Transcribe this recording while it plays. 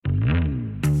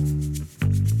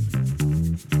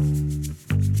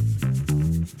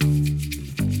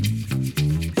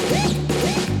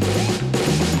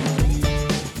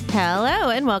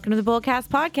and welcome to the Bullcast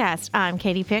Podcast. I'm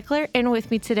Katie Pickler, and with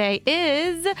me today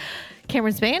is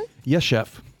Cameron Spann. Yes,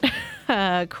 chef.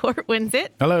 Court Winsett.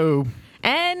 Hello.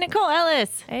 And Nicole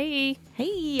Ellis. Hey.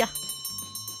 Hey.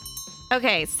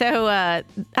 Okay, so I'm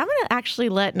going to actually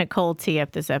let Nicole tee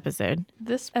up this episode.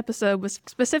 This episode was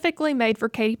specifically made for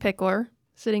Katie Pickler,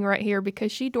 sitting right here,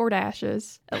 because she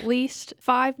DoorDashes at least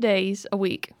 5 days a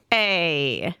week.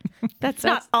 Hey, that's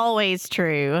not always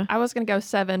true. I was going to go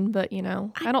 7, but,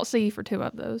 I don't see you for 2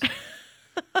 of those.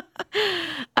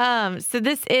 So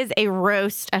this is a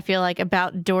roast, I feel like,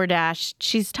 about DoorDash.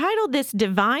 She's titled this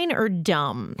Divine or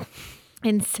Dumb.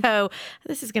 And so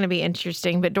this is going to be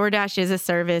interesting, but DoorDash is a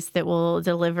service that will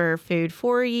deliver food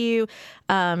for you.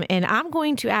 And I'm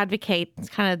going to advocate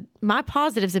kind of my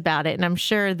positives about it. And I'm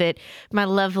sure that my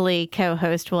lovely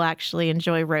co-host will actually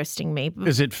enjoy roasting me.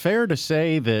 Is it fair to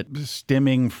say that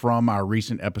stemming from our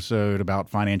recent episode about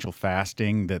financial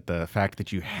fasting, that the fact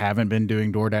that you haven't been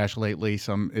doing DoorDash lately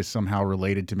is somehow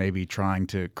related to maybe trying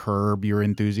to curb your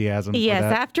enthusiasm? Yes, for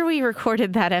that? after we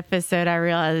recorded that episode, I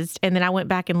realized, and then I went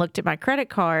back and looked at my credit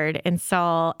card and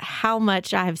saw how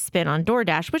much I have spent on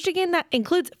DoorDash, which again, that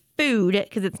includes food,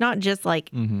 because it's not just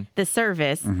like the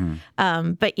service.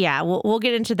 But yeah, we'll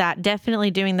get into that.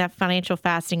 Definitely doing that financial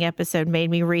fasting episode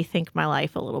made me rethink my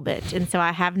life a little bit. And so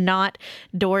I have not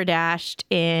DoorDashed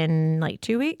in like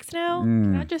 2 weeks now.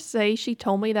 Can I just say, she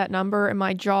told me that number and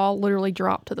my jaw literally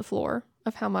dropped to the floor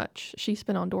of how much she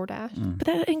spent on DoorDash. But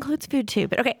that includes food too.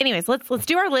 But okay, anyways, let's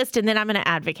do our list, and then I'm going to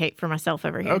advocate for myself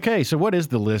over here. Okay, so what is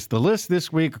the list? The list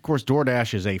this week, of course,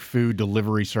 DoorDash is a food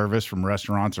delivery service from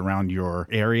restaurants around your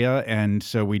area. And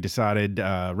so we decided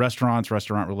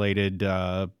restaurant-related,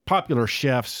 popular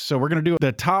chefs. So we're going to do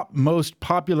the top most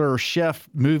popular chef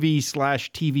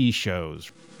movie/TV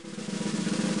shows.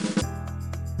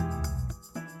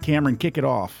 Cameron, kick it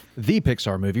off. The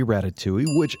Pixar movie Ratatouille,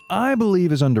 which I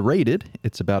believe is underrated.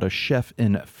 It's about a chef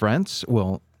in France.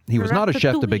 Well, he was not a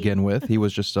chef to begin with. He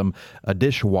was just a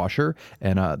dishwasher.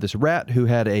 And this rat who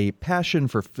had a passion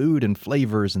for food and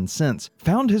flavors and scents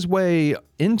found his way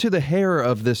into the hair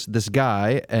of this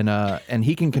guy, and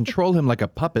he can control him like a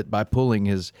puppet by pulling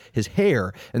his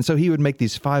hair. And so he would make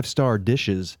these 5-star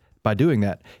dishes by doing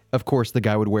that. Of course, the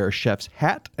guy would wear a chef's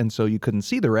hat, and so you couldn't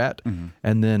see the rat,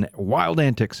 and then wild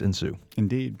antics ensue.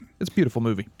 Indeed. It's a beautiful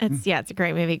movie. It's a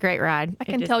great movie, great ride. I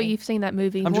can tell you've seen that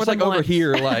movie I'm more just than like over once.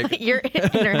 here, like... You're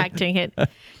interacting it.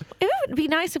 It would be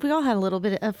nice if we all had a little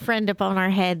bit of a friend up on our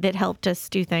head that helped us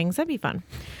do things. That'd be fun.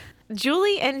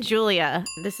 Julie and Julia.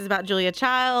 This is about Julia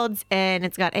Childs, and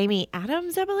it's got Amy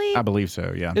Adams, I believe. I believe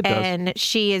so, yeah. It does. And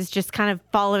she is just kind of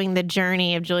following the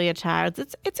journey of Julia Childs.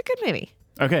 It's a good movie.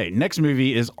 Okay, next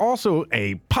movie is also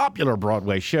a popular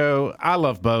Broadway show. I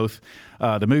love both.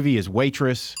 The movie is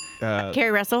Waitress. Carrie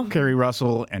Russell. Carrie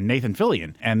Russell and Nathan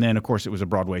Fillion. And then, of course, it was a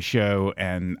Broadway show,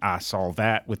 and I saw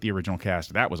that with the original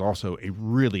cast. That was also a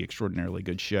really extraordinarily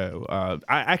good show.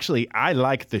 I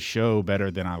liked the show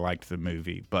better than I liked the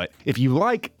movie. But if you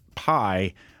like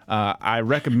pie... I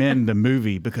recommend the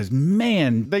movie because,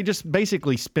 man, they just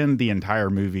basically spend the entire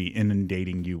movie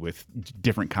inundating you with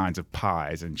different kinds of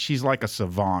pies. And she's like a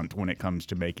savant when it comes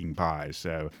to making pies.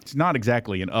 So it's not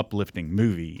exactly an uplifting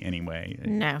movie anyway.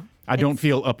 No. I don't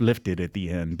feel uplifted at the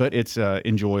end, but it's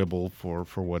enjoyable for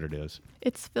what it is.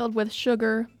 It's filled with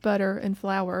sugar, butter, and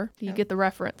flour. You get the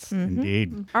reference.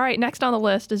 Indeed. All right, next on the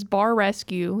list is Bar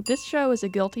Rescue. This show is a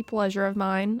guilty pleasure of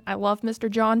mine. I love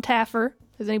Mr. John Taffer.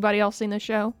 Has anybody else seen this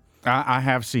show? I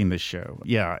have seen this show.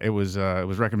 Yeah, it was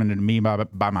recommended to me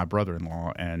by my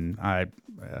brother-in-law, and I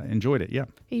enjoyed it, yeah.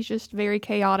 He's just very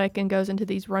chaotic and goes into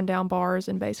these rundown bars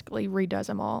and basically redoes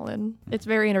them all, and it's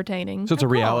very entertaining. So it's a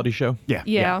reality show? Yeah.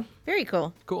 Yeah. Very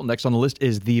cool. Cool. Next on the list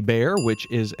is The Bear, which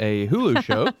is a Hulu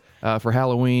show. For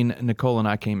Halloween, Nicole and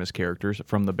I came as characters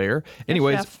from The Bear.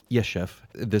 Anyways, chef. Yes, chef.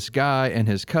 This guy and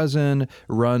his cousin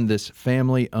run this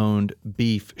family-owned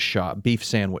beef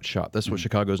sandwich shop. That's what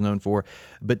Chicago's known for.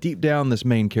 But deep down, this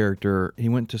main character, he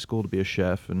went to school to be a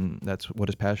chef, and that's what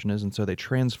his passion is. And so they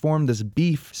transformed this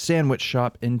beef sandwich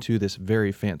shop into this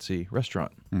very fancy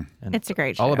restaurant. And It's a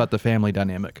great show. all about the family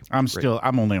dynamic.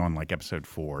 I'm only on like episode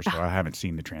 4, so I haven't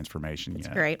seen the transformation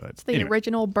yet. great. But It's the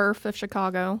original birth of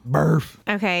Chicago. Burf.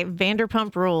 Okay,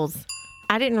 Vanderpump Rules.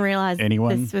 I didn't realize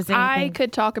Anyone? this was I anything.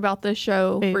 could talk about this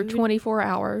show for Food? 24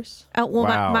 hours. Oh, well,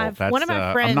 wow, one of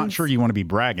my friends. I'm not sure you want to be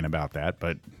bragging about that,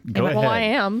 but go ahead. Well, I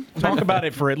am. Talk about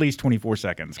it for at least 24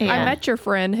 seconds. Yeah. I met your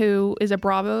friend who is a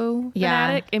Bravo Yeah.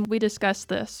 fanatic, and we discussed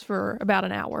this for about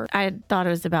an hour. I thought it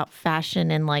was about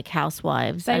fashion and like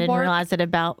housewives. I They didn't work- realize it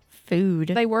about food.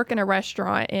 They work in a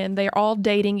restaurant, and they're all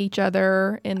dating each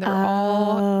other, and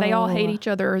they all hate each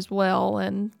other as well.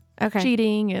 And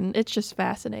cheating, and it's just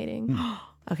fascinating.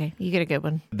 Okay, you get a good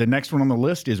one. The next one on the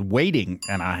list is Waiting,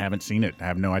 and I haven't seen it. I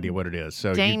have no idea what it is.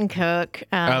 So Dane Cook.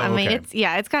 I mean, okay.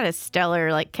 it's got a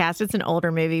stellar cast. It's an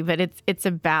older movie, but it's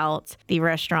about the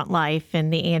restaurant life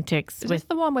and the antics Is this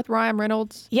the one with Ryan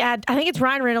Reynolds? Yeah, I think it's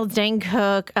Ryan Reynolds, Dane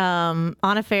Cook,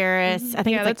 Anna Faris. I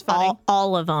think Yeah, it's that's funny.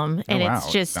 all of them, and wow.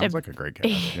 it's just Sounds like a great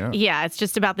cast. Yeah. yeah, it's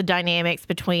just about the dynamics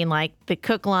between the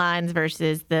cook lines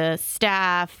versus the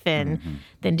staff, and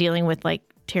then dealing with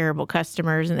terrible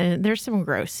customers, and then there's some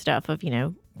gross stuff of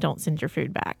don't send your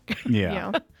food back.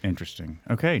 Yeah. Interesting.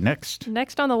 Okay, next.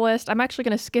 Next on the list, I'm actually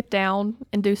going to skip down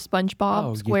and do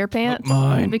SpongeBob SquarePants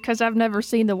mine. because I've never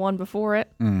seen the one before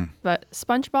it. But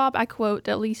SpongeBob, I quote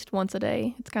at least once a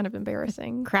day. It's kind of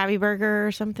embarrassing. Krabby Burger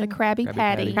or something. The Krabby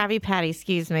Patty. Krabby Patty,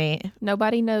 excuse me.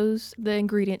 Nobody knows the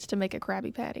ingredients to make a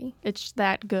Krabby Patty. It's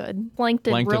that good.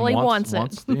 Plankton really wants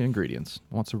wants it. the ingredients,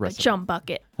 wants a A recipe. chum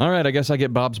bucket. All right, I guess I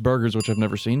get Bob's Burgers, which I've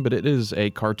never seen, but it is a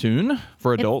cartoon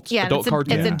for adults. Yeah, adult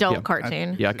cartoon. It's adult yeah.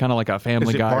 cartoon. Yeah, kind of like a Family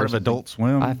Is it Guy. part or of something. Adult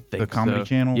Swim? I think the comedy so.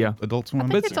 channel? Yeah. Adult Swim? I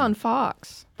think it's on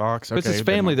Fox. Fox. Okay. It's this then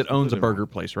family I'll that owns a split it burger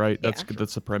place, right? That's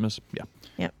the premise. Yeah.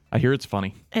 Yep. I hear it's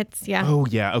funny. It's Oh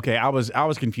yeah, okay. I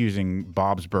was confusing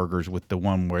Bob's Burgers with the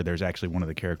one where there's actually one of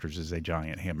the characters is a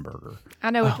giant hamburger.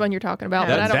 I know which one you're talking about,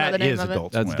 but I don't know the That name is of it.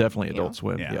 Adult That's Swim. definitely Adult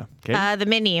Swim. Yeah. Yeah. Okay. The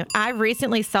menu. I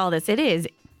recently saw this. It is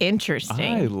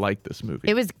interesting. I like this movie.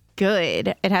 It was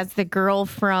good. It has the girl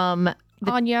from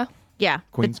Anya.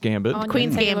 Queen's Gambit. Anya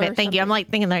Queen's Taylor Gambit. Thank you. I'm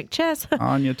thinking chess.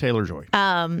 Anya Taylor-Joy.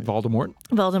 Voldemort.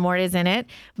 Voldemort is in it,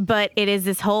 but it is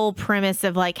this whole premise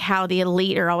of how the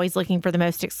elite are always looking for the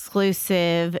most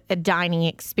exclusive dining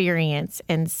experience,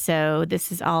 and so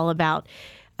this is all about.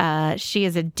 She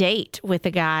is a date with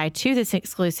a guy to this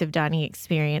exclusive dining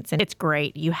experience, and it's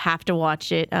great. You have to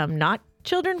watch it. Not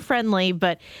children friendly,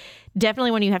 but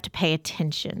definitely when you have to pay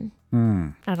attention.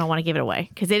 I don't want to give it away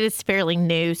because it is fairly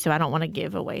new, so I don't want to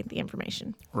give away the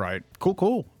information. Right.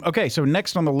 Cool. Okay, so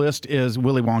next on the list is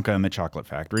Willy Wonka and the Chocolate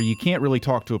Factory. You can't really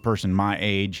talk to a person my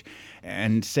age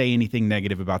and say anything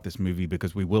negative about this movie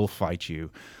because we will fight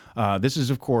you. This is,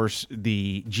 of course,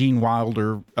 the Gene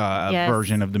Wilder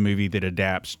version of the movie that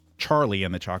adapts Charlie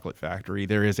and the Chocolate Factory.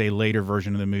 There is a later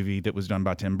version of the movie that was done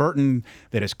by Tim Burton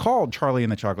that is called Charlie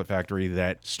and the Chocolate Factory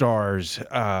that stars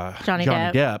Johnny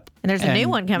Depp. And there's a new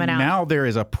one coming out. Now there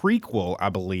is a prequel, I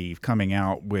believe, coming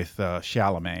out with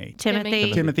Chalamet.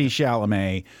 Timothy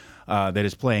Chalamet. That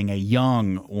is playing a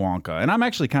young Wonka. And I'm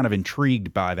actually kind of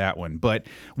intrigued by that one. But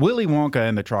Willy Wonka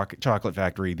and the Chocolate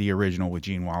Factory, the original with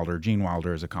Gene Wilder. Gene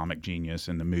Wilder is a comic genius,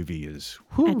 and the movie is,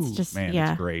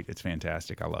 it's great. It's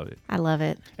fantastic. I love it. I love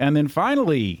it. And then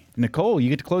finally, Nicole, you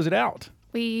get to close it out.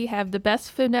 We have the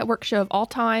best Food Network show of all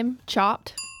time,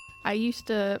 Chopped. I used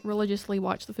to religiously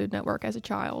watch the Food Network as a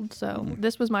child, so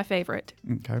this was my favorite.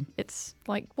 Okay. It's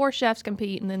 4 chefs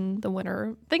compete, and then the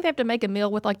winner. I think they have to make a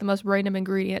meal with the most random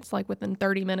ingredients, within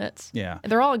 30 minutes. Yeah.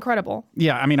 And they're all incredible.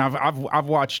 Yeah, I mean, I've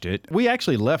watched it. We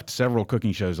actually left several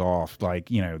cooking shows off.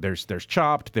 There's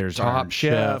Chopped, there's Top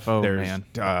Chef. Oh, there's man.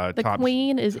 The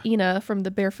queen is Ina from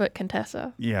the Barefoot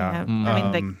Contessa. Yeah.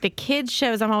 I mean, the kids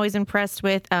shows I'm always impressed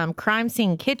with. Crime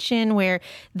Scene Kitchen, where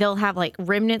they'll have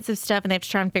remnants of stuff and they have to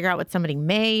try and figure out what somebody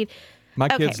made. My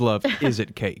kids love Is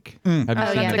It Cake? Have you seen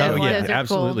yeah, that? those- Oh, yeah, those are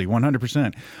absolutely,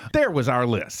 100%. There was our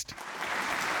list.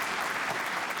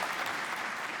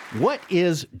 What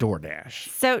is DoorDash?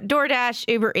 So DoorDash,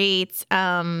 Uber Eats,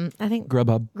 I think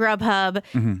Grubhub.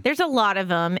 There's a lot of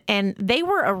them, and they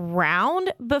were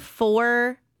around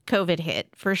before COVID hit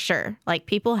for sure.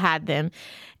 People had them.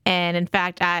 And in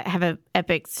fact, I have an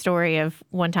epic story of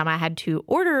one time I had to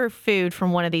order food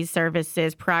from one of these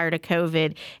services prior to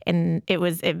COVID. And it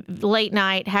was late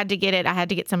night, had to get it. I had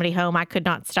to get somebody home. I could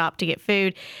not stop to get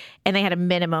food. And they had a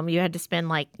minimum. You had to spend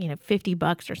 $50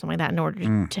 or something like that in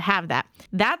order to have that.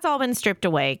 That's all been stripped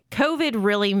away. COVID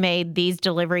really made these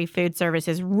delivery food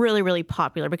services really, really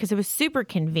popular because it was super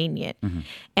convenient.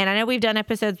 And I know we've done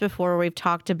episodes before where we've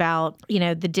talked about,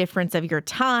 the difference of your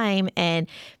time and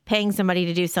paying somebody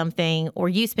to do something or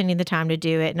you spending the time to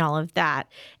do it and all of that.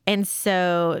 And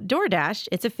so DoorDash,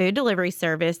 it's a food delivery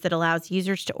service that allows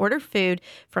users to order food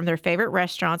from their favorite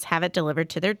restaurants, have it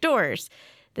delivered to their doors.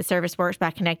 The service works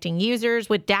by connecting users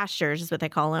with dashers, is what they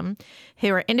call them, who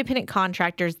are independent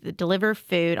contractors that deliver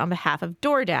food on behalf of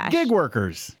DoorDash. Gig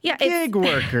workers. Yeah, Gig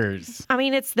workers. I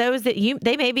mean, it's those that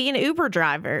they may be an Uber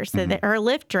driver, or a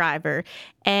Lyft driver,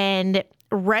 and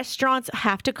restaurants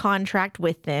have to contract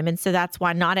with them. And so that's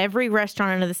why not every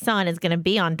restaurant under the sun is going to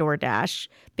be on DoorDash,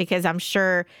 because I'm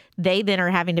sure they then are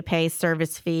having to pay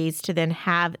service fees to then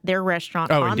have their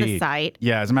restaurant on the site.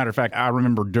 Yeah, as a matter of fact, I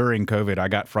remember during COVID, I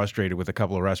got frustrated with a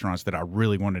couple of restaurants that I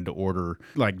really wanted to order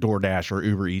like DoorDash or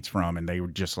Uber Eats from, and they were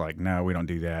just like, no, we don't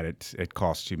do that. It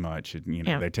costs too much.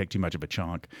 They take too much of a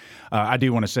chunk. I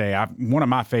do want to say, one of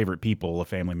my favorite people, a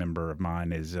family member of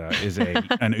mine, is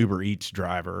an Uber Eats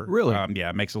driver. Really?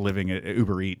 Makes a living at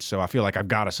Uber Eats. So I feel like I've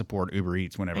got to support Uber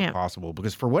Eats whenever possible,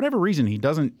 because for whatever reason, he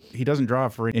doesn't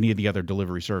drive for any of the other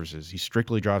delivery services. He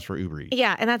strictly drives for Uber Eats.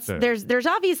 Yeah, and there's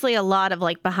obviously a lot of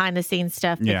like behind the scenes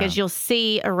stuff, because you'll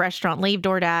see a restaurant leave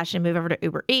DoorDash and move over to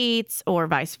Uber Eats, or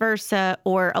vice versa,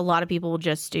 or a lot of people will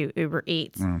just do Uber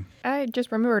Eats. I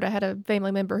just remembered I had a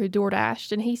family member who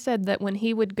DoorDashed, and he said that when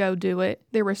he would go do it,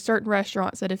 there were certain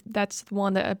restaurants that if that's the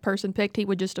one that a person picked, he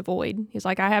would just avoid. He's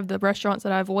like, I have the restaurants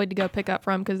that I avoid to go pick up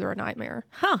from because they're a nightmare.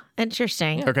 Huh,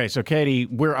 interesting. Okay, so Katie,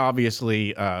 we're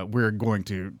obviously we're going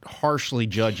to harshly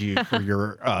judge you for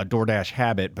your DoorDash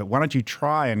habit, but why don't you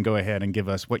try and go ahead and give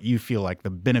us what you feel like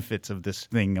the benefits of this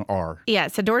thing are? Yeah,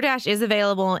 so DoorDash is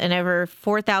available in over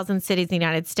 4,000 cities in the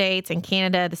United States. In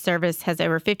Canada, the service has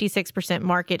over 56%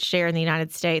 market share in the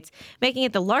United States, making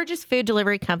it the largest food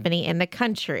delivery company in the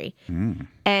country.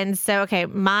 And so, okay,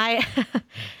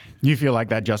 You feel like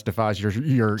that justifies your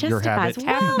habit? Well,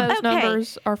 Half of those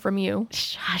numbers are from you.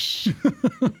 Shush.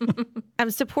 I'm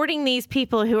supporting these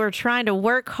people who are trying to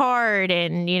work hard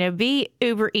and, be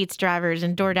Uber Eats drivers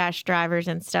and DoorDash drivers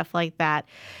and stuff like that.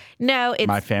 No, it's...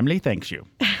 My family thanks you.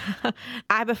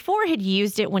 I before had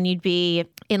used it when you'd be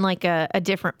in like a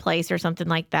different place or something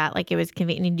like that. Like it was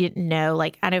convenient. You didn't know.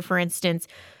 Like I know, for instance,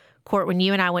 Court, when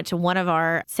you and I went to one of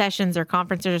our sessions or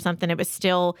conferences or something, it was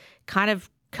still kind of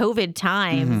COVID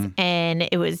times and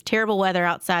it was terrible weather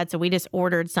outside. So we just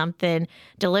ordered something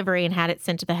delivery and had it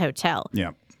sent to the hotel.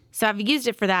 Yeah. So I've used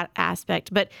it for that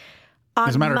aspect. But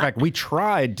as a matter of fact, we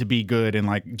tried to be good and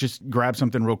like just grab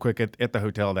something real quick at the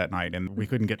hotel that night, and we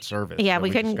couldn't get service. Yeah, so we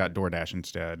couldn't. Just got DoorDash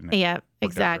instead. Yeah,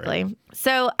 exactly.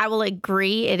 So I will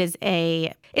agree. It's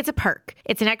a perk.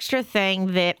 It's an extra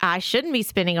thing that I shouldn't be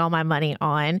spending all my money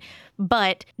on.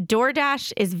 But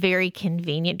DoorDash is very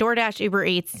convenient. DoorDash, Uber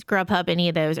Eats, Grubhub, any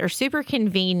of those are super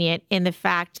convenient in the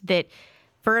fact that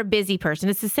for a busy person,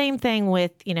 it's the same thing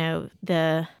with,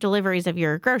 the deliveries of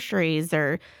your groceries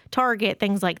or Target,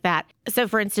 things like that. So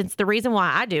for instance, the reason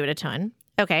why I do it a ton,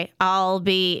 okay, I'll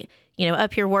be,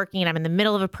 up here working and I'm in the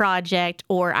middle of a project,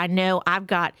 or I know I've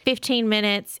got 15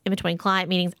 minutes in between client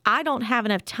meetings. I don't have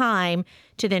enough time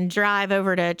to then drive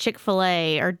over to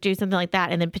Chick-fil-A or do something like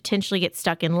that and then potentially get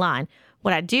stuck in line.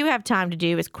 What I do have time to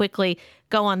do is quickly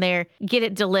go on there, get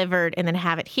it delivered, and then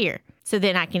have it here. So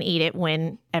then I can eat it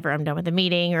whenever I'm done with the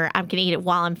meeting, or I can eat it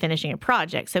while I'm finishing a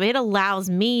project. So it allows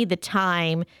me the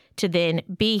time to then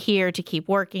be here, to keep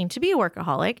working, to be a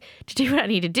workaholic, to do what I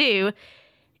need to do.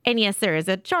 And yes, there is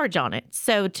a charge on it.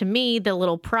 So to me, the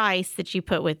little price that you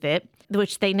put with it,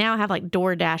 which they now have like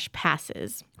DoorDash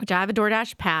passes, which I have a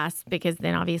DoorDash pass because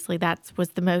then obviously that was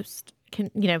the most...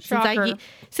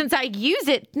 since I use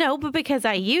it, but because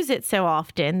I use it so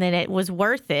often, then it was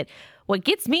worth it. What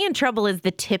gets me in trouble is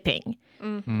the tipping,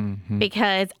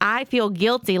 because I feel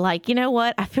guilty. Like, you know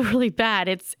what? I feel really bad.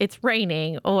 It's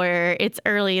raining, or it's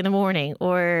early in the morning,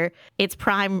 or it's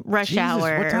prime rush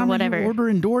hour, what time or whatever. Are you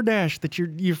ordering DoorDash that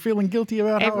you're feeling guilty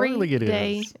about how early it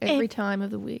is? Every time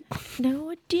of the week.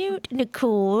 No, dude,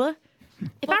 Nicole.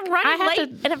 If I'm running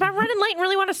late and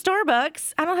really want a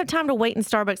Starbucks, I don't have time to wait in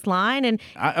Starbucks line. And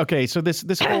so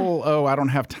this whole, I don't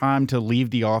have time to leave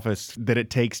the office that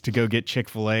it takes to go get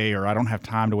Chick-fil-A, or I don't have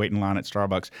time to wait in line at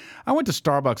Starbucks. I went to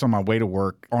Starbucks on my way to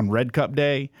work on Red Cup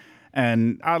Day,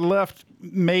 and I left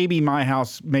my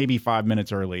house 5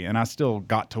 minutes early, and I still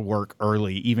got to work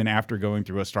early even after going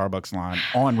through a Starbucks line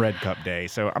on Red Cup Day.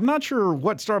 So I'm not sure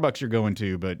what Starbucks you're going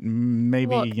to, but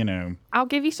maybe, Look, I'll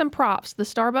give you some props. The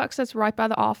Starbucks that's right by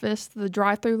the office, the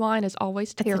drive-through line is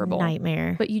always terrible. It's a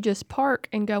nightmare. But you just park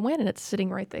and go in, and it's sitting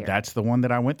right there. That's the one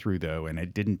that I went through, though, and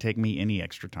it didn't take me any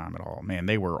extra time at all. Man,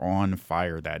 they were on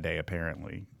fire that day,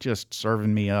 apparently. Just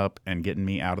serving me up and getting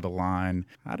me out of the line.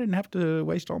 I didn't have to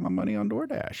waste all my money on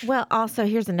DoorDash. Well, also,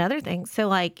 here's another thing. So,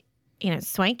 like,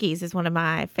 Swanky's is one of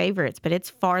my favorites, but it's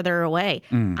farther away.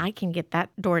 I can get that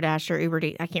DoorDash or Uber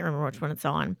Eats. I can't remember which one it's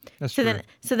on. So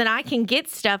then I can get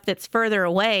stuff that's further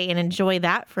away and enjoy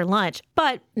that for lunch.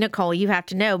 But, Nicole, you have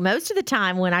to know, most of the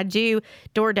time when I do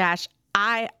DoorDash,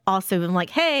 I also am like,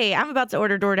 hey, I'm about to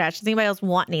order DoorDash. Does anybody else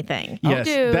want anything? Yes,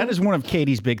 that is one of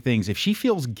Katie's big things. If she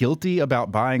feels guilty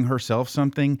about buying herself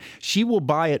something, she will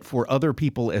buy it for other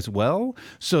people as well,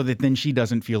 so that then she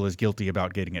doesn't feel as guilty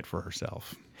about getting it for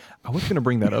herself. I was going to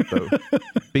bring that up, though,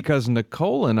 because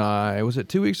Nicole and I, was it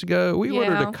 2 weeks ago? We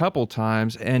ordered a couple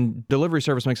times, and delivery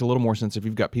service makes a little more sense if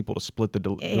you've got people to split the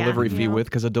delivery fee with,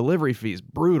 because a delivery fee is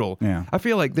brutal. Yeah. I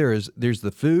feel like there's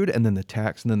the food, and then the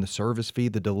tax, and then the service fee,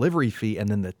 the delivery fee, and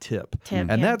then the tip.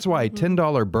 And that's why a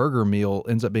 $10 burger meal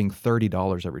ends up being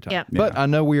 $30 every time. Yep. But I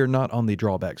know we are not on the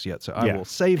drawbacks yet, so I will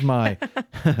save my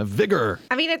vigor.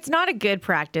 I mean, it's not a good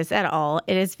practice at all.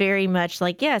 It is very much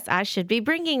like, yes, I should be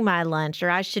bringing my lunch, or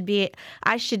I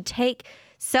should take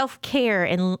self-care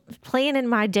and plan in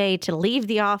my day to leave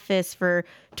the office for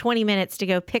 20 minutes to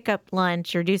go pick up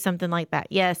lunch or do something like that.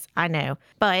 Yes, I know,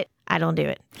 but I don't do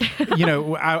it.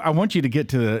 I want you to get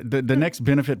to the next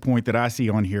benefit point that I see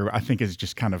on here. I think is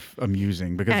just kind of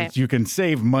amusing because you can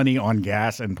save money on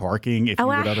gas and parking if you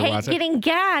would otherwise. I hate getting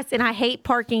gas, and I hate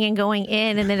parking and going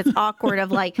in, and then it's awkward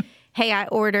of like, hey, I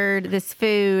ordered this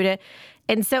food.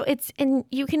 And so and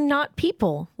you can not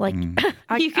people. Like,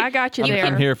 I got you there.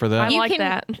 I'm here for that. I like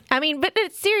that. I mean, but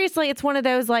seriously, it's one of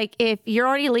those, like, if you're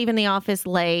already leaving the office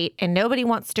late and nobody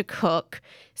wants to cook,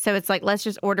 so it's like, let's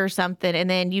just order something. And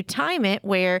then you time it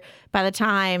where by the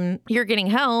time you're getting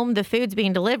home, the food's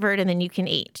being delivered and then you can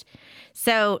eat.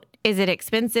 So is it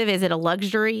expensive? Is it a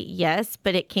luxury? Yes,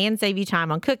 but it can save you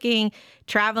time on cooking,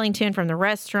 traveling to and from the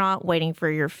restaurant, waiting for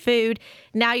your food.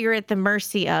 Now you're at the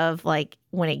mercy of, like,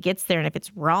 when it gets there, and if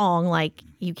it's wrong, like,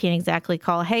 you can't exactly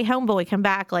call, hey, homeboy, come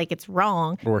back, like, it's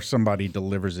wrong. Or somebody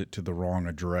delivers it to the wrong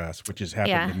address, which has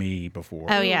happened to me before.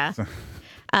 Oh, yeah.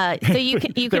 So you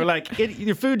can. They're like,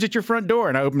 your food's at your front door.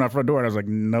 And I opened my front door and I was like,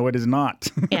 no, it is not.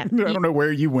 Yeah. I don't know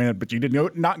where you went, but you did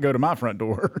not go to my front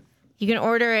door. You can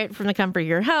order it from the comfort of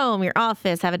your home, your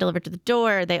office, have it delivered to the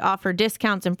door. They offer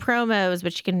discounts and promos,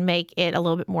 which can make it a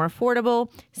little bit more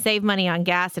affordable. Save money on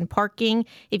gas and parking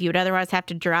if you would otherwise have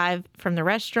to drive from the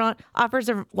restaurant. Offers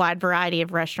a wide variety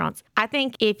of restaurants. I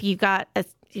think if you've got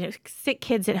sick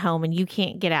kids at home and you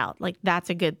can't get out, like, that's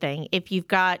a good thing. If you've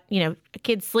got, a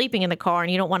kid sleeping in the car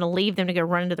and you don't want to leave them to go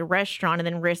run into the restaurant and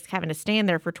then risk having to stand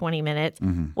there for 20 minutes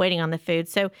waiting on the food.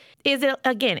 So it's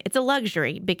a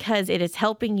luxury because it is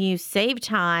helping you save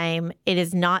time. It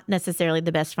is not necessarily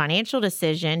the best financial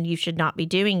decision. You should not be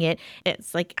doing it.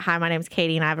 It's like, hi, my name's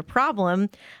Katie and I have a problem.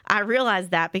 I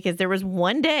realized that because there was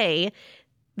one day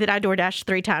that I DoorDashed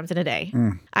 3 times in a day.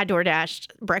 I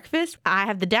DoorDashed breakfast. I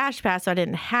have the Dash Pass, so I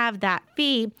didn't have that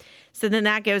fee. So then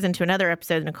that goes into another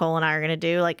episode Nicole and I are going to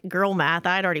do, like, girl math.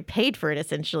 I had already paid for it,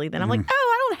 essentially. Then I'm like,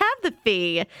 I don't have the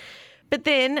fee. But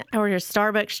then I ordered a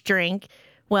Starbucks drink.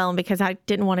 Well, because I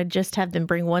didn't want to just have them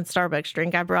bring one Starbucks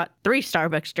drink, I brought 3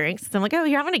 Starbucks drinks. So I'm like,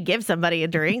 here, I'm going to give somebody a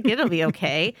drink. It'll be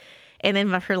okay. And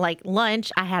then for, like,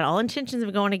 lunch, I had all intentions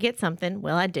of going to get something.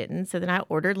 Well, I didn't. So then I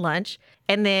ordered lunch.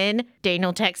 And then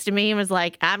Daniel texted me and was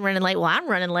like, I'm running late. Well, I'm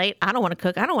running late. I don't want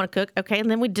to cook. Okay. And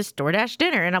then we just DoorDash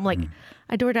dinner. And I'm like,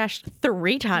 I DoorDashed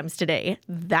 3 times today.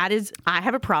 I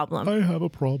have a problem.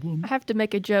 I have to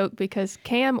make a joke because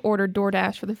Cam ordered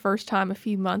DoorDash for the first time a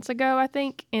few months ago, I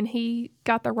think, and he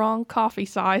got the wrong coffee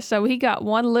size. So he got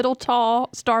one little tall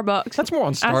Starbucks. That's more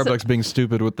on Starbucks being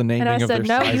stupid with the naming of their sizes.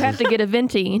 And I said, no, you have to get a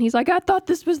venti. And he's like, I thought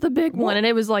this was the big one. And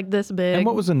it was like this big. And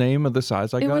what was the name of the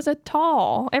size I got? It was a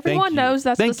tall. Everyone knows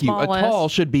that's the smallest. A tall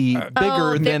should be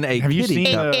bigger than a have you kitty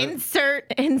seen cup.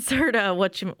 Insert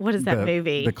what is that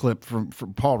movie? The clip from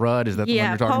Paul Rudd, is that the one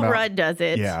you're talking about? Yeah, Paul Rudd does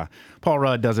it. Yeah. Paul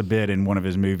Rudd does a bit in one of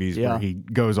his movies where he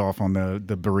goes off on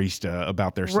the barista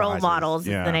about their Role sizes. Models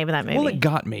is the name of that movie. Well, it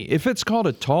got me. If it's called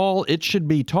a tall, it should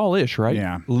be tallish, right?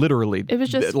 Yeah. Literally. It was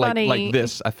just funny. Like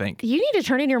this, I think. You need to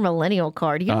turn in your millennial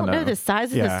card. You don't know the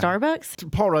size of the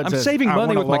Starbucks? Paul Rudd says, saving I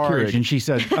money want with a my large. Keurig. And she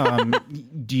says,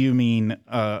 do you mean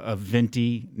a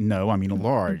venti? No, I mean a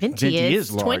large. Venti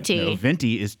is large. 20. No,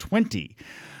 venti is 20.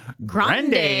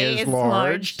 Grande is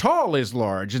large. Tall is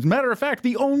large. As a matter of fact,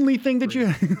 the only thing that you...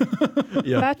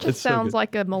 That just sounds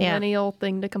like a millennial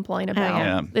thing to complain about.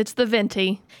 Yeah. It's the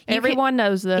venti. Everyone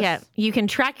knows this. Yeah, you can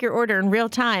track your order in real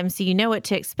time so you know what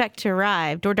to expect to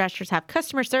arrive. DoorDashers have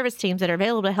customer service teams that are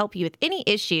available to help you with any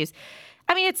issues.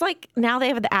 I mean, it's like now they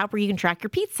have the app where you can track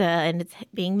your pizza and it's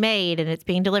being made and it's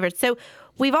being delivered. So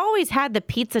we've always had the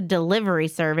pizza delivery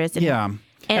service.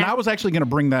 And I was actually going to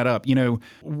bring that up.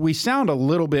 We sound a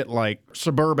little bit like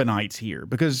suburbanites here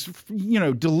because,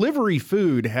 delivery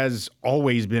food has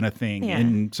always been a thing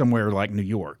in somewhere like New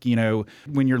York.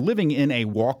 When you're living in a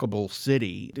walkable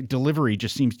city, delivery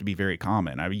just seems to be very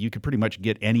common. I mean, you could pretty much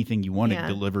get anything you wanted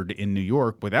delivered in New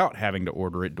York without having to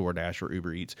order it DoorDash or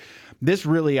Uber Eats. This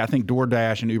really, I think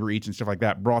DoorDash and Uber Eats and stuff like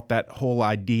that brought that whole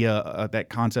idea, that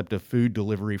concept of food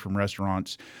delivery from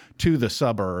restaurants to the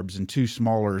suburbs and to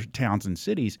smaller towns and cities.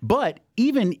 cities. But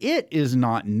even it is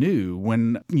not new.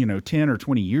 When, 10 or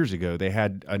 20 years ago, they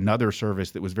had another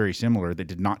service that was very similar that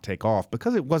did not take off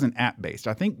because it wasn't app-based.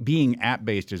 I think being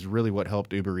app-based is really what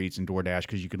helped Uber Eats and DoorDash,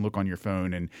 because you can look on your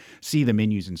phone and see the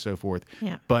menus and so forth.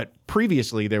 Yeah. But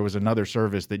previously, there was another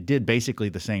service that did basically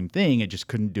the same thing. It just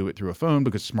couldn't do it through a phone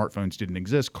because smartphones didn't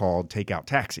exist, called Takeout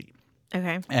Taxi.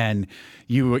 Okay. And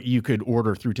you could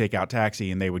order through Takeout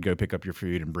Taxi, and they would go pick up your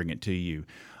food and bring it to you.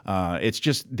 It's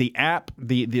just the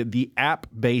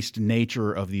app-based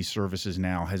nature of these services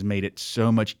now has made it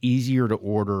so much easier to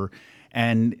order,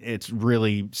 and it's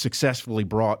really successfully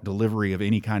brought delivery of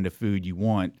any kind of food you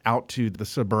want out to the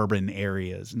suburban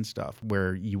areas and stuff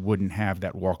where you wouldn't have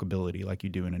that walkability like you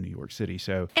do in a New York City.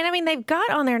 So, And I mean, they've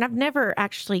got on there, and I've never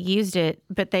actually used it,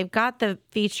 but they've got the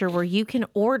feature where you can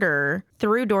order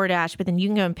through DoorDash, but then you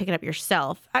can go and pick it up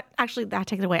yourself. I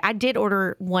take it away. I did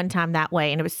order one time that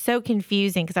way, and it was so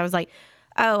confusing because I was like,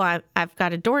 oh, I've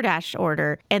got a DoorDash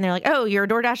order. And they're like, oh, you're a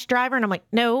DoorDash driver? And I'm like,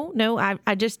 no,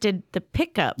 I just did the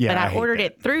pickup. Yeah, but I I hate ordered that.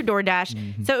 it through DoorDash.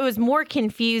 Mm-hmm. So it was more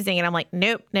confusing. And I'm like,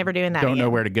 nope, never doing that don't again. know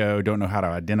where to go, don't know how to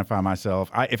identify myself.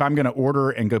 If I'm going to order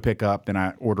and go pick up, then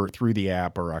I order it through the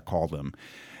app or I call them.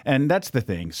 And that's the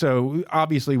thing. So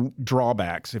obviously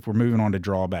drawbacks, if we're moving on to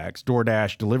drawbacks,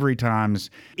 DoorDash delivery times,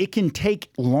 it can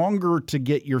take longer to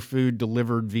get your food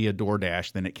delivered via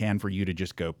DoorDash than it can for you to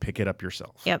just go pick it up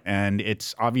yourself. Yep. And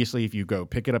it's obviously, if you go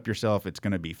pick it up yourself, it's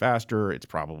going to be faster. It's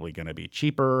probably going to be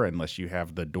cheaper unless you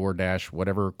have the DoorDash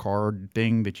whatever card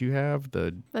thing that you have,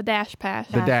 the Dash Pass.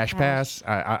 the Dash Pass.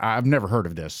 I've never heard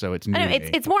of this, so it's new. I know,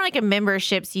 it's more like a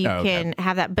membership, so you can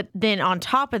have that. But then on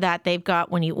top of that, they've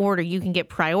got, when you order, you can get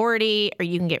priority or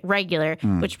you can get regular,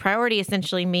 which priority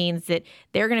essentially means that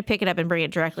they're going to pick it up and bring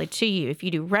it directly to you. If you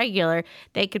do regular,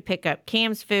 they could pick up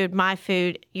Cam's food, my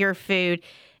food, your food,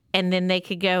 and then they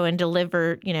could go and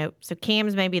deliver, so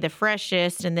Cam's may be the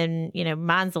freshest, and then,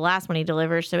 mine's the last one he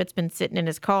delivers, so it's been sitting in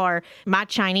his car. My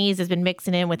Chinese has been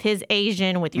mixing in with his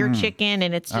Asian, with your chicken,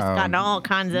 and it's just gotten all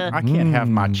kinds of... I can't have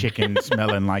my chicken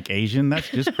smelling like Asian. That's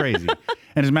just crazy.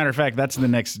 And as a matter of fact, that's the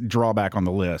next drawback on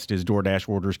the list, is DoorDash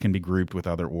orders can be grouped with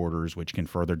other orders, which can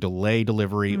further delay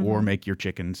delivery or make your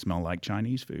chicken smell like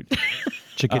Chinese food.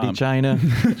 Chickadee China.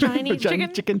 Chinese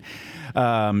chicken.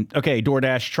 Okay,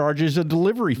 DoorDash charges a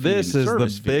delivery fee. This and is the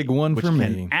service big fee, one which for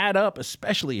can me. add up,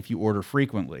 especially if you order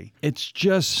frequently. It's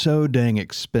just so dang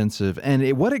expensive.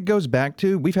 And what it goes back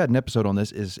to, we've had an episode on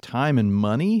this, is time and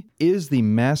money. Is the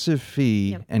massive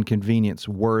fee and convenience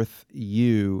worth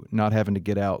you not having to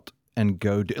get out and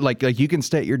go do, like you can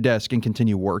stay at your desk and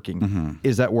continue working?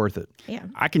 Is that worth it? Yeah.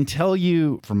 I can tell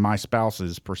you from my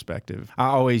spouse's perspective, I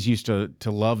always used to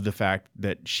love the fact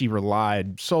that she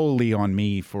relied solely on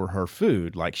me for her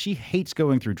food. Like, she hates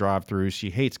going through drive-thrus. She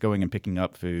hates going and picking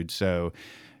up food. So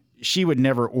she would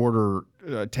never order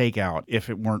takeout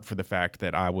if it weren't for the fact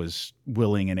that I was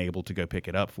willing and able to go pick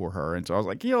it up for her. And so I was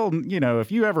like,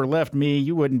 if you ever left me,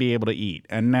 you wouldn't be able to eat.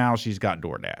 And now she's got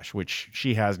DoorDash, which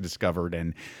she has discovered.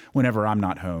 And whenever I'm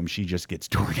not home, she just gets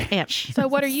DoorDash. Yep. So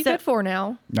what are you good for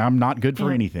now? I'm not good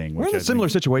for anything. We're which in a I similar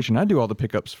think- situation. I do all the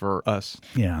pickups for us.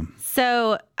 Yeah.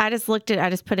 So I just put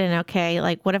in, okay,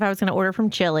 like what if I was going to order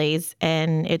from Chili's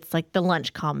and it's like the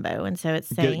lunch combo. And so it's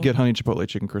saying, Get honey chipotle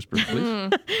chicken crispers, please.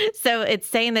 so it's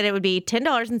saying that it would be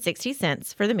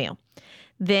 $10.60 for the meal.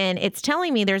 Then it's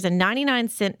telling me there's a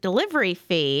 99-cent delivery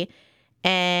fee.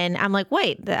 And I'm like,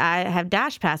 wait, I have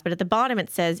Dash Pass. But at the bottom, it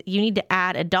says you need to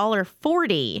add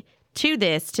 $1.40 to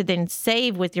this to then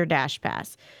save with your Dash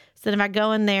Pass. So then if I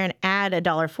go in there and add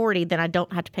 $1.40, then I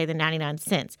don't have to pay the 99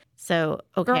 cents. So,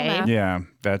 Girl okay. math. Yeah,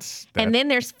 that's And then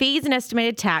there's fees and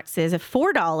estimated taxes of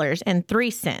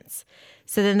 $4.03.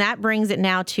 So then that brings it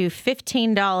now to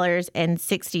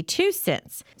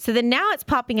 $15.62. So then now it's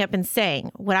popping up and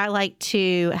saying, would I like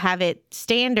to have it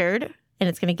standard, and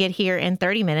it's going to get here in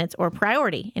 30 minutes, or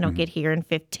priority, and it'll get here in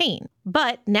 15.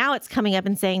 But now it's coming up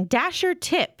and saying, dash your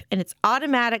tip, and it's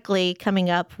automatically coming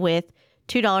up with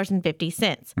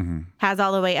 $2.50. Has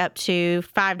all the way up to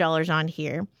 $5 on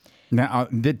here. now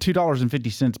the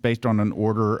 $2.50 based on an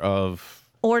order of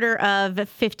Order of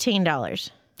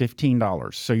 $15.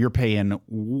 $15. So you're paying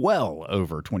well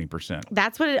over 20%.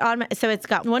 That's what it so it's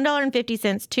got $1.50,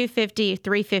 $2.50,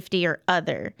 $3.50, or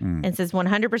other. And it says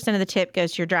 100% of the tip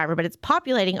goes to your driver, but it's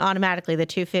populating automatically the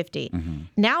 $2.50.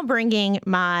 Now bringing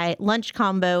my lunch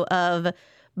combo of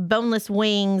boneless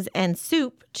wings and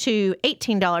soup to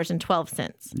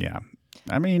 $18.12. Yeah.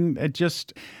 I mean,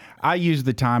 I use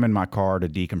the time in my car to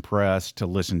decompress, to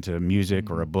listen to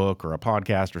music or a book or a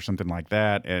podcast or something like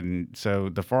that. And so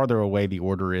the farther away the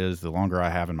order is, the longer I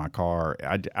have in my car.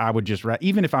 I would just,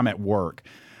 even if I'm at work,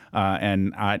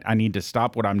 and I need to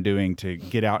stop what I'm doing to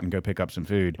get out and go pick up some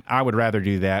food, I would rather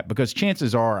do that because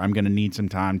chances are I'm going to need some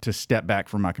time to step back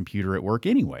from my computer at work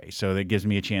anyway. So that gives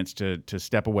me a chance to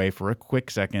step away for a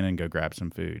quick second and go grab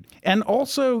some food. And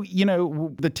also,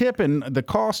 the tip and the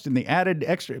cost and the added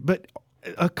extra, but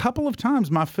a couple of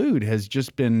times my food has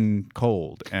just been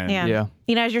cold. And Yeah.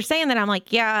 As you're saying that, I'm like,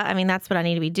 that's what I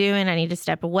need to be doing. I need to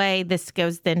step away. This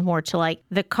goes then more to like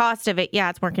the cost of it. Yeah,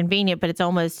 it's more convenient, but it's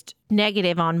almost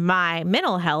negative on my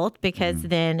mental health because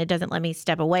then it doesn't let me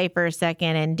step away for a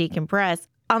second and decompress.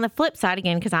 On the flip side,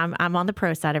 again, because I'm on the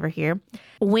pro side over here,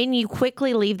 when you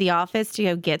quickly leave the office to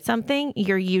go get something,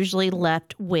 you're usually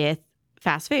left with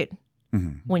fast food.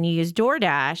 When you use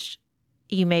DoorDash,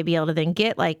 you may be able to then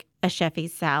get like a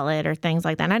Chefy's salad or things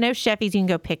like that. And I know Chefy's you can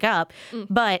go pick up,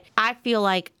 but I feel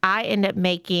like I end up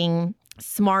making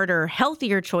smarter,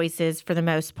 healthier choices for the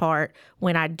most part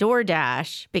when I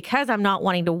DoorDash because I'm not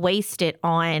wanting to waste it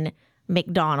on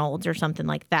McDonald's or something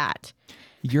like that.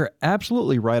 You're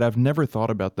absolutely right. I've never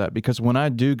thought about that because when I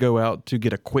do go out to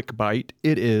get a quick bite,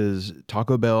 it is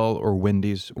Taco Bell or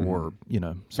Wendy's or,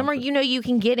 somewhere you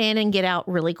can get in and get out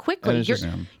really quickly. And it's just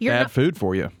You're bad not, food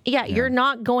for you. yeah, you're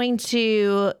not going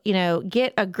to,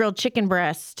 get a grilled chicken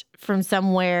breast from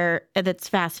somewhere that's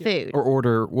fast food. Or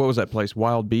order, what was that place?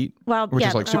 Wild Beat? Which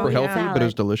is like super healthy, but it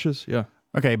was delicious. Yeah.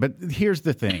 Okay, but here's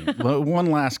the thing. One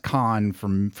last con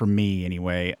from me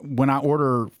anyway. When I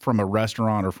order from a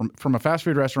restaurant or from a fast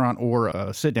food restaurant or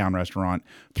a sit-down restaurant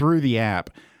through the app,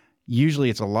 usually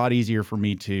it's a lot easier for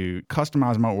me to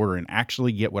customize my order and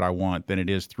actually get what I want than it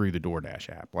is through the DoorDash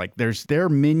app. Like their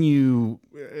menu.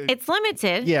 It's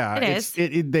limited. Yeah, it is.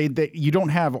 You don't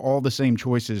have all the same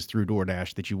choices through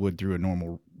DoorDash that you would through a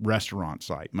normal restaurant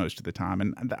site most of the time.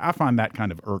 And I find that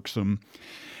kind of irksome.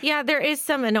 Yeah, there is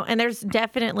some, and there's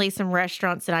definitely some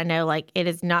restaurants that I know, like, it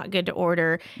is not good to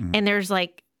order. And there's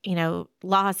like, La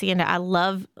Hacienda. I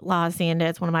love La Hacienda.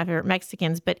 It's one of my favorite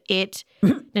Mexicans, but it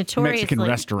notoriously... Mexican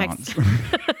restaurants. One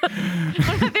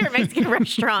of my favorite Mexican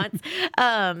restaurants.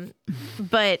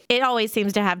 But it always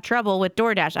seems to have trouble with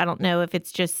DoorDash. I don't know if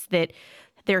it's just that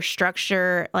their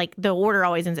structure, like the order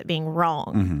always ends up being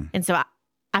wrong. And so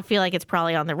I feel like it's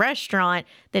probably on the restaurant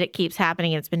that it keeps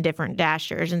happening and it's been different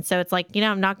dashers. And so it's like,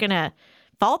 I'm not going to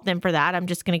fault them for that. I'm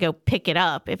just going to go pick it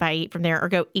up if I eat from there or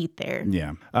go eat there.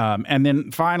 Yeah. And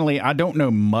then finally, I don't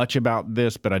know much about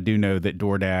this, but I do know that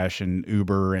DoorDash and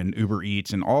Uber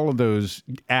Eats and all of those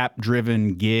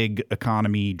app-driven gig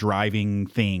economy driving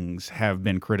things have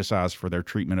been criticized for their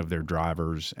treatment of their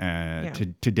drivers to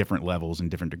different levels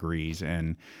and different degrees.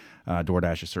 And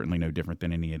DoorDash is certainly no different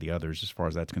than any of the others as far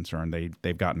as that's concerned.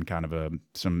 They've gotten kind of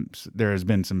there has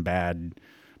been some bad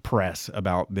press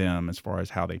about them as far as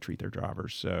how they treat their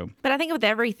drivers. So, but I think with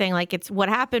everything, like it's what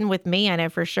happened with me, I know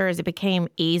for sure, is it became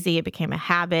easy. It became a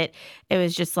habit. It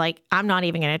was just like, I'm not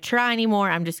even going to try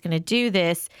anymore. I'm just going to do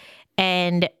this.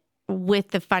 And with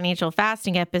the financial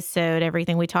fasting episode,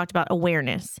 everything we talked about,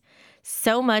 awareness.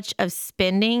 So much of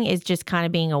spending is just kind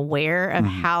of being aware of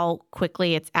how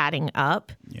quickly it's adding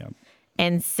up. Yeah.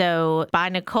 And so by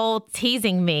Nicole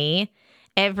teasing me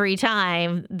every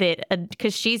time that,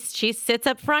 because she sits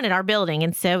up front in our building.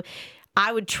 And so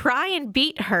I would try and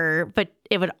beat her, but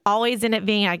it would always end up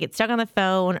being I get stuck on the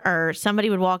phone or somebody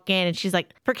would walk in and she's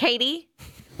like, for Katie,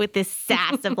 with this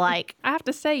sass of like. I have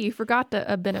to say, you forgot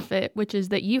a benefit, which is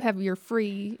that you have your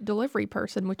free delivery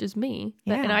person, which is me.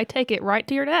 Yeah. And I take it right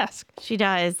to your desk. She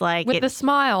does, like. With a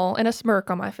smile and a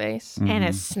smirk on my face. And a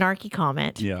snarky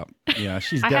comment. Yeah. Yeah.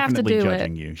 She's I have to definitely do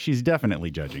judging you. She's definitely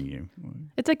judging you.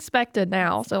 It's expected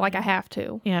now, so like I have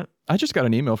to. Yeah. I just got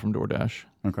an email from DoorDash.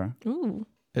 Okay. Ooh.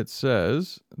 It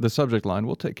says, the subject line,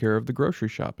 we'll take care of the grocery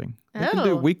shopping. They can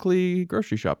do Oh. weekly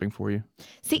grocery shopping for you.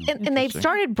 See, and they've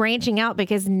started branching out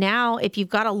because now if you've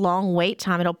got a long wait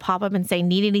time, it'll pop up and say,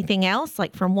 need anything else?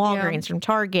 Like from Walgreens, from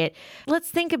Target. Let's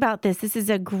think about this. This is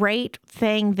a great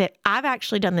thing that I've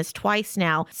actually done this twice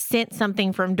now, sent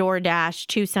something from DoorDash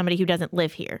to somebody who doesn't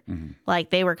live here. Like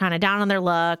they were kind of down on their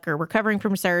luck or recovering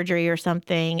from surgery or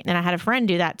something. And I had a friend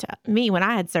do that to me when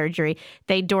I had surgery.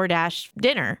 They DoorDash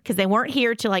dinner because they weren't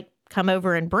here to like come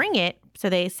over and bring it. So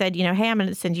they said, hey, I'm going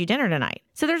to send you dinner tonight.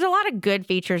 So there's a lot of good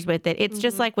features with it. It's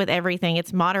just like with everything,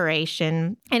 it's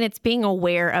moderation and it's being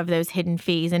aware of those hidden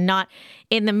fees and not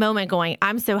in the moment going,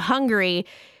 I'm so hungry,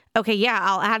 okay, yeah,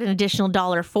 I'll add an additional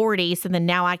 $1.40, so then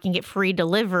now I can get free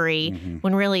delivery.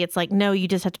 When really it's like, no, you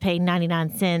just have to pay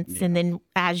 99 cents. And then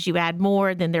as you add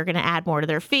more, then they're going to add more to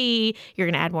their fee. You're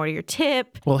going to add more to your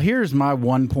tip. Well, here's my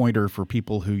one pointer for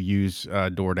people who use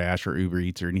DoorDash or Uber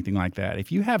Eats or anything like that.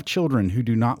 If you have children who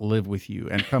do not live with you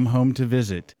and come home to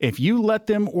visit, if you let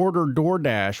them order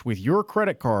DoorDash with your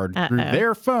credit card through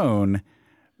their phone,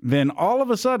 then all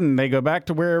of a sudden they go back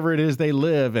to wherever it is they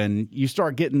live, and you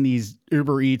start getting these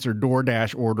Uber Eats or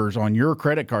DoorDash orders on your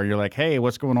credit card. You're like, hey,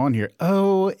 what's going on here?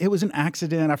 Oh, it was an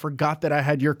accident. I forgot that I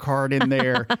had your card in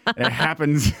there. It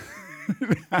happens.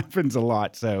 It happens a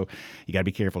lot. So you got to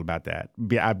be careful about that.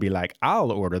 I'd be like,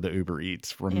 I'll order the Uber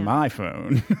Eats from my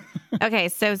phone. Okay,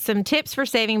 so some tips for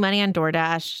saving money on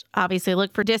DoorDash. Obviously,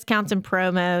 look for discounts and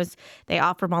promos. They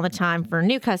offer them all the time for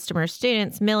new customers,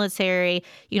 students, military.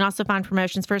 You can also find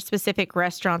promotions for specific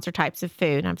restaurants or types of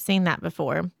food. I've seen that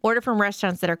before. Order from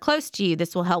restaurants that are close to you.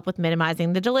 This will help with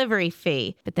minimizing the delivery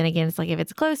fee. But then again, it's like if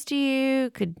it's close to you,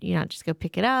 could you not just go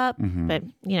pick it up? But,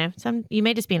 you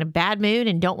may just be in a bad mood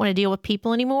and don't want to deal with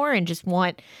people anymore and just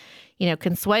want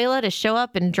Consuela to show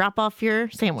up and drop off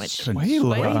your sandwich.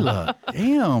 Consuela.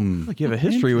 Damn. Like you have a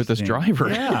history with this driver.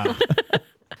 Yeah.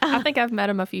 I think I've met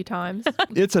him a few times.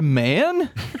 It's a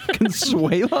man?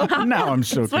 Consuela? Now I'm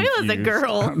so confused. Consuela's a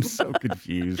girl. I'm so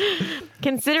confused.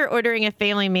 Consider ordering a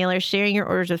family meal or sharing your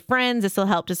orders with friends. This will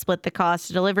help to split the cost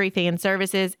of delivery fee and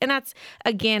services. And that's,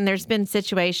 again, there's been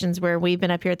situations where we've been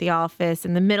up here at the office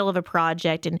in the middle of a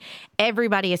project and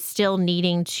everybody is still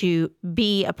needing to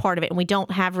be a part of it. And we don't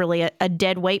have really a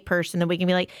dead weight person that we can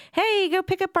be like, hey, go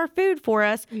pick up our food for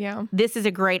us. Yeah. This is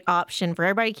a great option for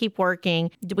everybody to keep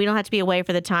working. We don't have to be away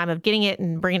for the time of getting it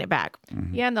and bringing it back.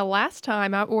 Yeah, and the last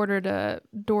time I ordered a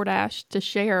DoorDash to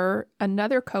share,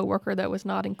 another coworker that was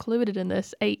not included in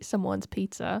this ate someone's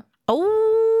pizza.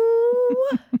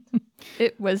 Oh,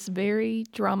 It was very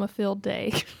drama-filled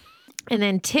day. and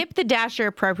then tip the dasher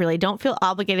appropriately. Don't feel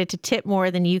obligated to tip more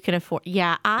than you can afford.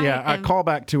 I call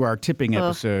back to our tipping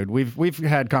episode. We've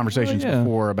had conversations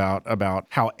before about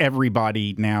how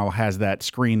everybody now has that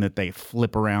screen that they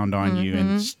flip around on you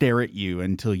and stare at you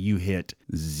until you hit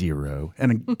 0.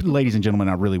 And ladies and gentlemen,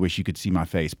 I really wish you could see my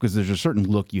face because there's a certain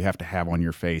look you have to have on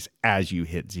your face as you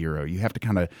hit 0. You have to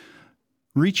kind of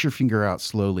reach your finger out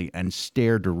slowly and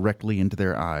stare directly into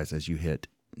their eyes as you hit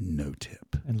no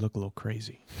tip. And look a little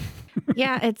crazy.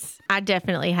 Yeah, I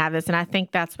definitely have this, and I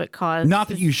think that's what caused Not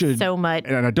that you should so much.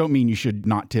 And I don't mean you should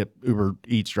not tip Uber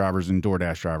Eats drivers and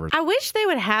DoorDash drivers. I wish they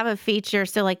would have a feature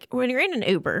so like when you're in an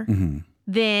Uber,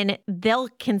 then they'll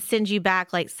can send you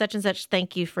back like such and such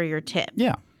thank you for your tip.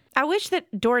 Yeah. I wish that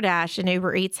DoorDash and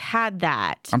Uber Eats had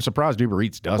that. I'm surprised Uber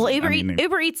Eats doesn't. Well,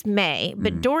 Uber Eats may,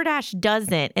 but DoorDash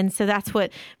doesn't. And so that's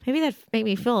what, maybe that made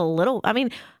me feel a little, I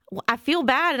feel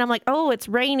bad and I'm like, oh, it's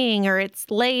raining or it's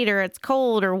late or it's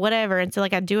cold or whatever. And so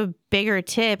like I do a bigger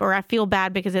tip, or I feel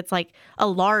bad because it's like a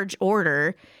large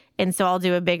order. And so I'll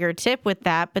do a bigger tip with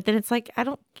that. But then it's like, I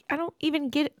don't even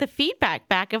get the feedback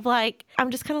back of like,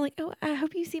 I'm just kind of like, oh, I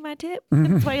hope you see my tip,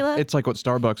 Consuela. It's like what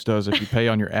Starbucks does if you pay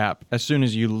on your app. As soon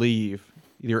as you leave,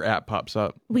 your app pops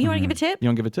up. Well, you want to give a tip? You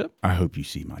want to give a tip? I hope you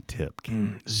see my tip.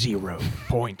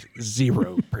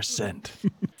 0.0%.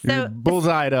 So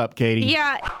Bullseye up, Katie.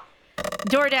 yeah.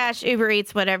 DoorDash, Uber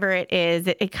Eats, whatever it is,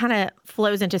 it kind of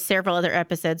flows into several other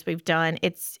episodes we've done.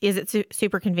 Is it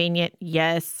super convenient?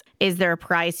 Yes. Is there a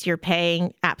price you're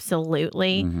paying?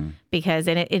 Absolutely. Because,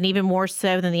 and even more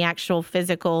so than the actual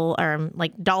physical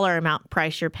like dollar amount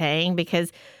price you're paying,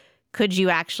 because could you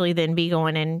actually then be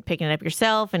going and picking it up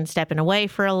yourself and stepping away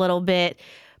for a little bit?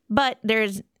 But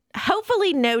there's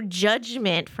hopefully no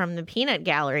judgment from the peanut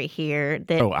gallery here.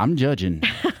 Oh, I'm judging.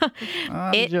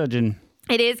 Judging.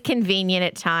 It is convenient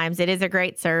at times. It is a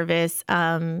great service.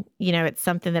 It's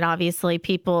something that obviously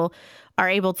people are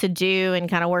able to do and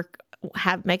kind of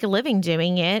make a living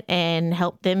doing it and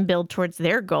help them build towards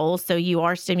their goals. So you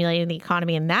are stimulating the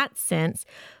economy in that sense.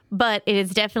 But it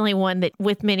is definitely one that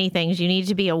with many things, you need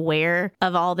to be aware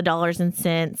of all the dollars and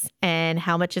cents and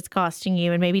how much it's costing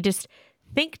you, and maybe just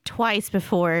think twice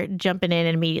before jumping in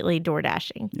and immediately door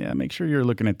dashing. Yeah, make sure you're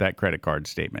looking at that credit card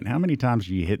statement. How many times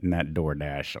are you hitting that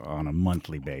DoorDash on a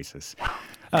monthly basis?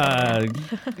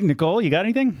 Nicole, you got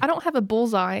anything? I don't have a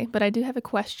bullseye, but I do have a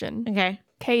question. Okay.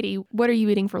 Katie, what are you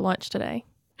eating for lunch today?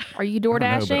 Are you door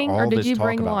dashing or did you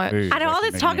bring lunch? I know all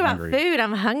this talk about food.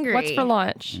 I'm hungry. What's for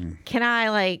lunch? Can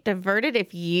I divert it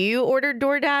if you ordered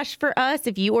DoorDash for us?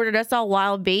 If you ordered us all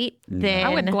Wild Beat, then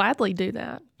I would gladly do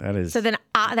that. That is. So then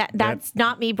that's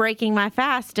not me breaking my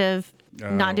fast of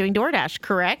not doing DoorDash,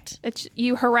 correct? It's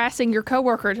you harassing your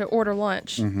coworker to order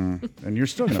lunch. And you're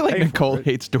still I going feel to like pay Nicole for it.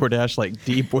 hates DoorDash like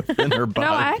deep within her body.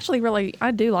 No, I actually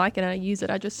I do like it and I use it.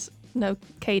 I just know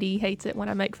Katie hates it when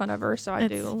I make fun of her, so I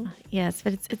do. Yes,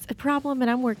 but it's a problem,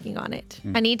 and I'm working on it.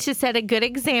 I need to set a good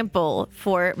example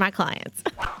for my clients.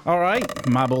 All right.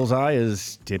 My bullseye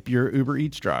is tip your Uber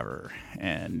Eats driver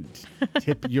and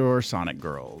tip your Sonic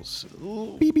girls.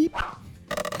 Beep, beep.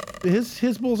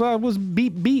 His bullseye was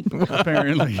beep beep,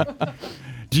 apparently.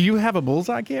 Do you have a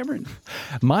bullseye, Cameron?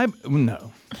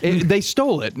 No. They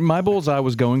stole it. My bullseye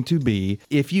was going to be,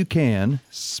 if you can,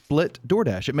 split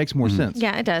DoorDash. It makes more sense.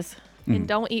 Yeah, it does. And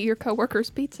don't eat your coworker's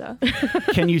pizza.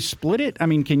 Can you split it? I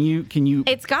mean, can you?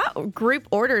 It's got group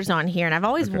orders on here, and I've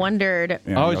always wondered.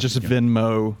 Yeah, I always just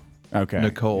Venmo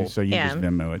Nicole. So you Yeah. just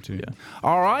Venmo it too. Yeah.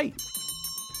 All right.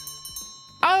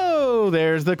 Oh,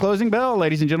 there's the closing bell.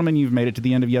 Ladies and gentlemen, you've made it to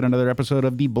the end of yet another episode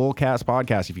of the Bullcast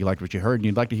podcast. If you liked what you heard and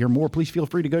you'd like to hear more, please feel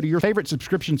free to go to your favorite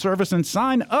subscription service and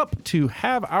sign up to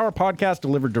have our podcast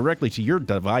delivered directly to your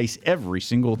device every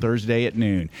single Thursday at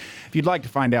noon. If you'd like to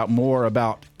find out more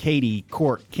about Katie,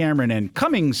 Court, Cameron, and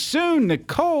coming soon,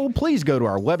 Nicole, please go to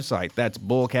our website. That's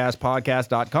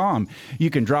bullcastpodcast.com. You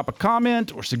can drop a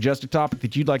comment or suggest a topic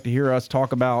that you'd like to hear us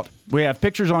talk about. We have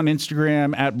pictures on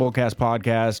Instagram at Bullcast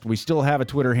Podcast. We still have a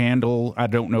Twitter handle. I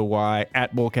don't know why,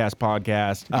 at Bullcast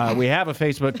Podcast. We have a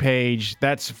Facebook page.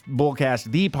 That's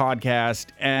Bullcast, the podcast.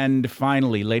 And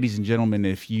finally, ladies and gentlemen,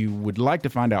 if you would like to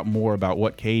find out more about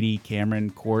what Katie, Cameron,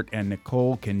 Court, and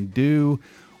Nicole can do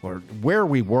or where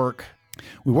we work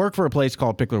for a place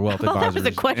called Pickler Wealth Advisors. That was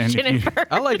a question And if at first.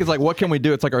 I like it's like, what can we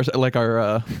do? It's like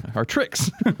our tricks.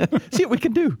 See what we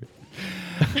can do.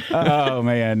 Oh,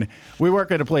 man. We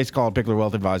work at a place called Pickler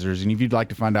Wealth Advisors, and if you'd like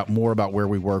to find out more about where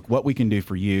we work, what we can do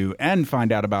for you, and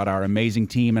find out about our amazing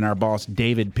team and our boss,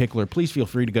 David Pickler, please feel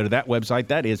free to go to that website.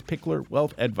 That is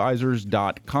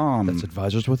picklerwealthadvisors.com. That's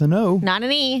advisors with an O. Not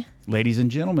an E. Ladies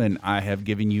and gentlemen, I have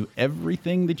given you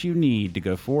everything that you need to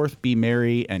go forth, be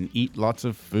merry, and eat lots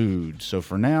of food. So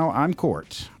for now, I'm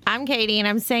Court. I'm Katie, and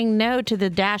I'm saying no to the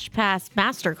Dash Pass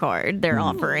MasterCard they're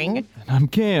offering. And I'm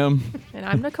Cam. And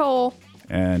I'm Nicole.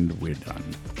 And we're done.